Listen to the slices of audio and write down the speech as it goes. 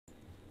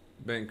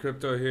Ben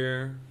Crypto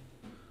here.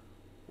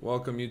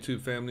 Welcome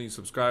YouTube family,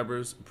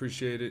 subscribers,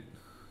 appreciate it.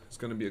 It's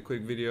gonna be a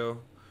quick video,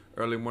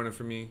 early morning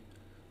for me.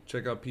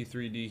 Check out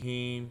P3D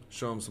Heme,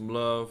 show him some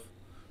love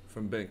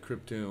from Ben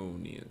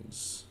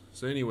Kryptonians.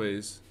 So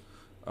anyways,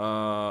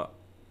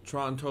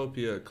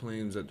 TRONTopia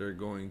claims that they're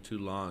going to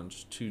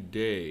launch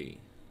today.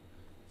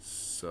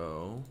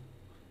 So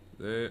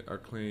they are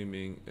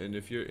claiming, and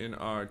if you're in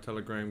our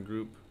Telegram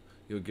group,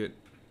 you'll get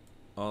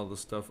all the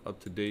stuff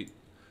up to date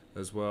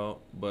as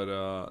well.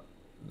 But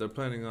they're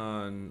planning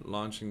on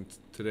launching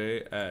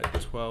today at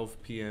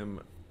 12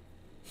 p.m.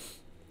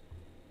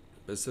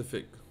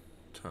 Pacific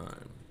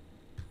time.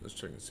 Let's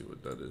check and see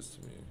what that is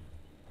to me.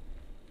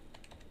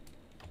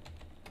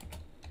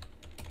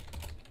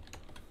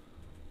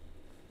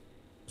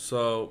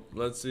 So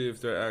let's see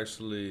if they're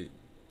actually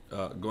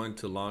going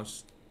to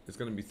launch. It's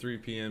going to be 3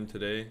 p.m.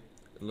 today,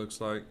 it looks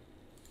like.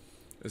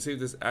 Let's see if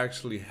this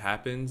actually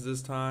happens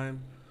this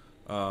time.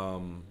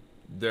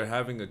 They're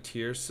having a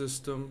tier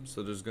system,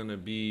 so there's gonna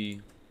be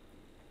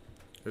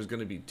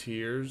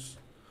tiers.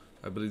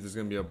 I believe there's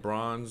gonna be a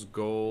bronze,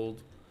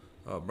 gold,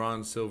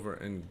 bronze, silver,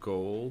 and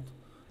gold,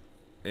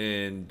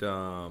 and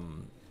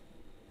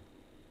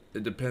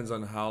it depends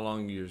on how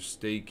long you're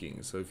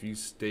staking. So if you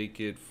stake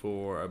it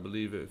for, I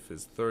believe if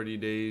it's 30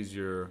 days,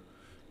 you're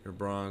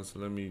bronze. So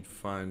let me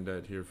find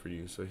that here for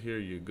you. So here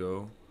you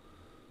go.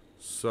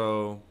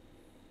 So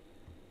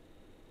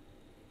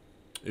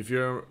if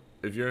you're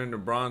in the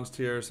bronze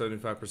tier,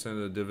 75% of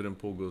the dividend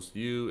pool goes to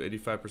you,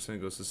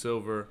 85% goes to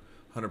silver,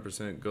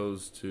 100%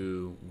 goes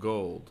to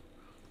gold.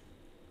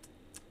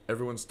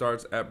 Everyone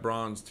starts at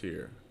bronze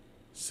tier.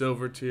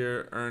 Silver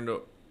tier earned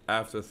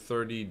after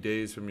 30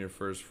 days from your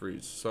first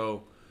freeze.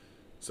 So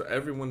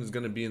everyone is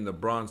going to be in the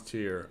bronze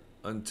tier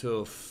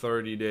until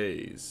 30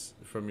 days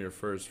from your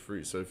first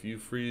freeze. So if you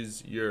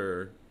freeze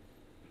your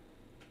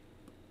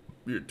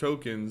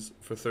tokens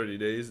for 30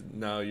 days,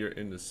 now you're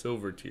in the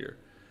silver tier.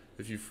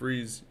 If you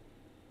freeze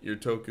your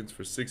tokens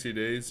for 60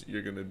 days,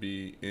 you're going to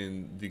be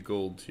in the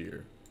gold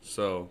tier.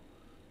 So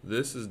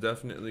this is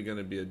definitely going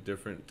to be a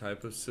different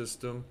type of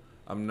system.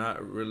 I'm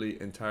not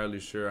really entirely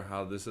sure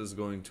how this is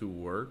going to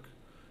work,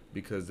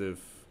 because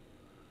if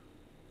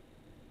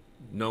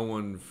no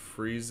one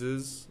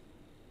freezes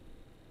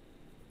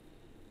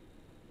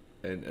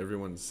and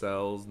everyone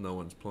sells, no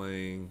one's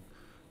playing,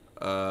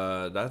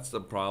 that's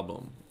the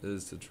problem,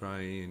 is to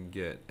try and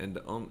get, and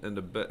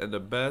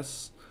the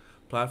best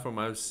platform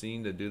I've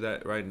seen to do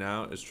that right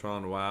now is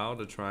TronWow,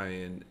 to try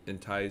and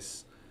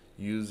entice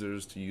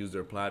users to use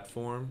their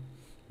platform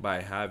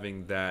by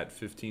having that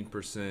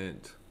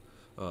 15%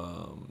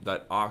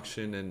 that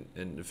auction,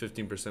 and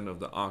 15% of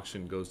the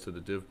auction goes to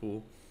the div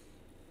pool,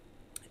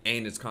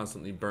 and it's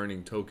constantly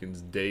burning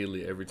tokens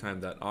daily every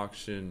time that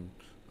auction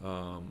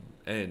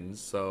ends.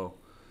 So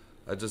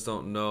I just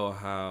don't know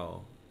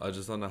how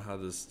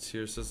this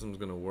tier system is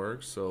going to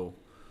work. So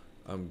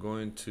I'm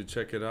going to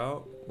check it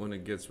out when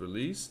it gets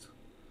released,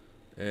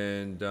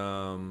 and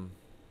go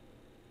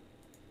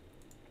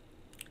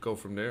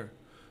from there.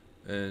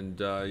 And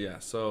yeah,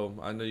 so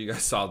I know you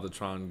guys saw the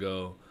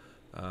TronGo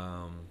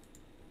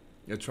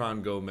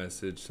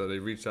message. So they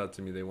reached out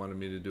to me, they wanted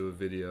me to do a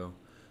video,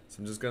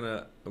 so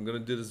I'm gonna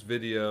do this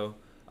video.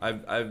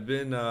 I've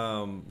been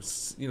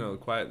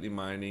quietly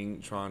mining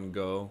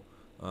TronGo.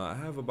 I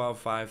have about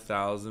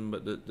 5,000,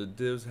 but the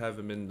divs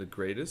haven't been the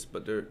greatest.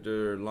 But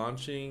they're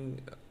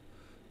launching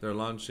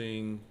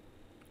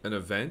an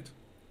event,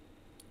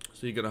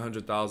 so you get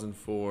 100,000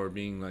 for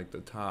being like the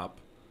top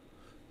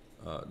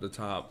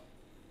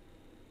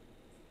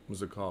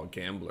what's it called,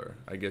 gambler,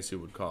 I guess you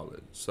would call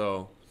it.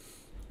 So,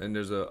 and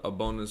there's a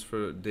bonus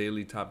for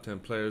daily top 10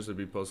 players to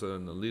be posted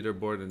on the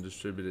leaderboard and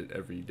distributed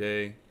every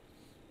day.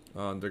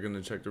 They're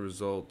gonna check the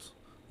results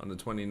on the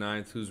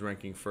 29th, who's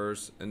ranking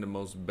first, and the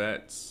most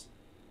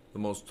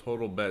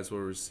total bets will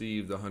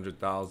receive the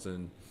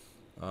 100,000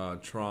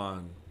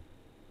 Tron.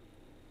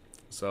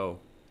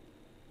 So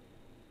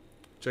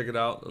check it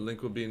out. The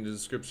link will be in the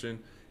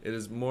description. It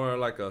is more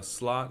like a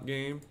slot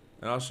game,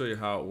 and I'll show you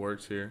how it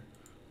works here.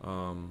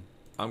 I'm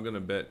gonna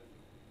bet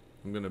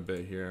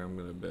here. I'm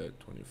gonna bet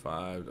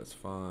 25. That's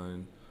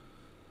fine.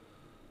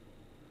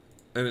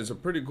 And it's a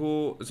pretty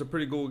cool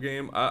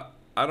game. I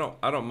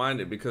don't mind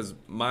it, because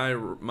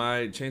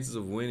my chances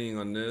of winning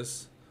on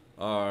this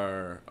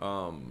are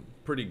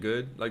pretty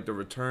good. Like, the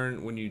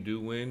return when you do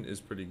win is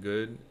pretty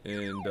good,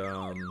 and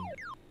I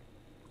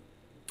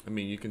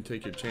mean, you can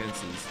take your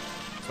chances.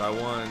 So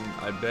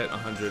I bet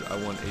 100, I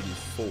won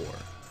 84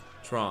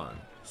 Tron.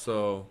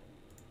 So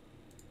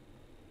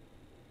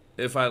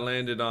if I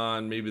landed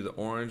on maybe the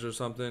orange or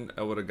something,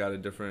 I would have got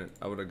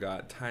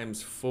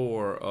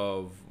 ×4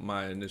 of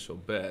my initial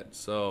bet.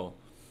 So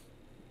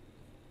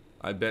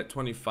I bet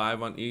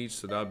 25 on each,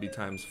 so that would be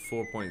times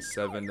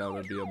 4.7. That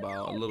would be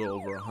about a little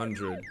over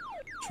 100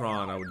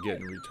 Tron I would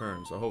get in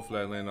return. So hopefully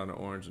I land on the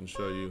orange and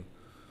show you,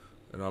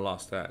 and I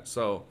lost that.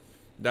 So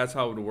that's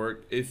how it would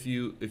work. If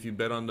you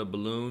bet on the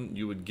balloon,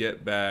 you would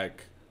get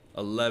back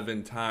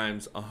 11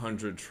 times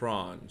 100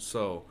 Tron.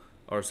 So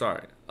or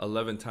sorry,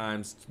 11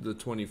 times the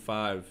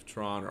 25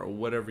 Tron or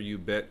whatever you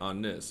bet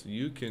on this.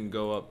 You can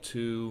go up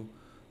to,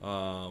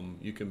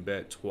 you can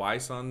bet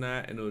twice on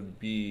that, and it would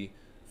be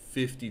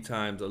 50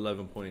 times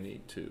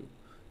 11.82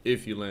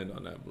 if you land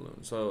on that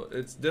balloon. So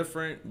it's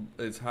different.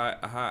 It's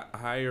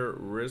higher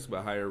risk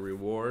but higher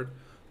reward.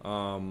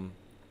 And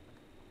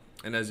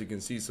as you can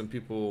see, some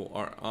people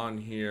are on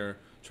here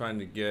trying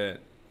to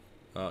get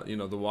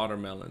the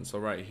watermelon. So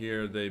right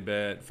here, they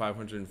bet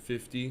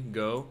 550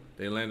 go.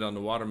 They land on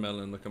the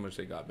watermelon. Look how much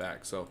they got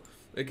back. So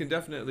it can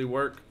definitely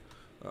work.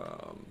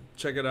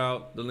 Check it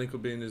out. The link will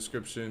be in the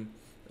description.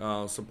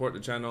 Support the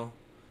channel.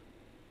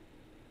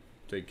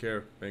 Take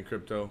care. Bank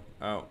Crypto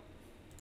out.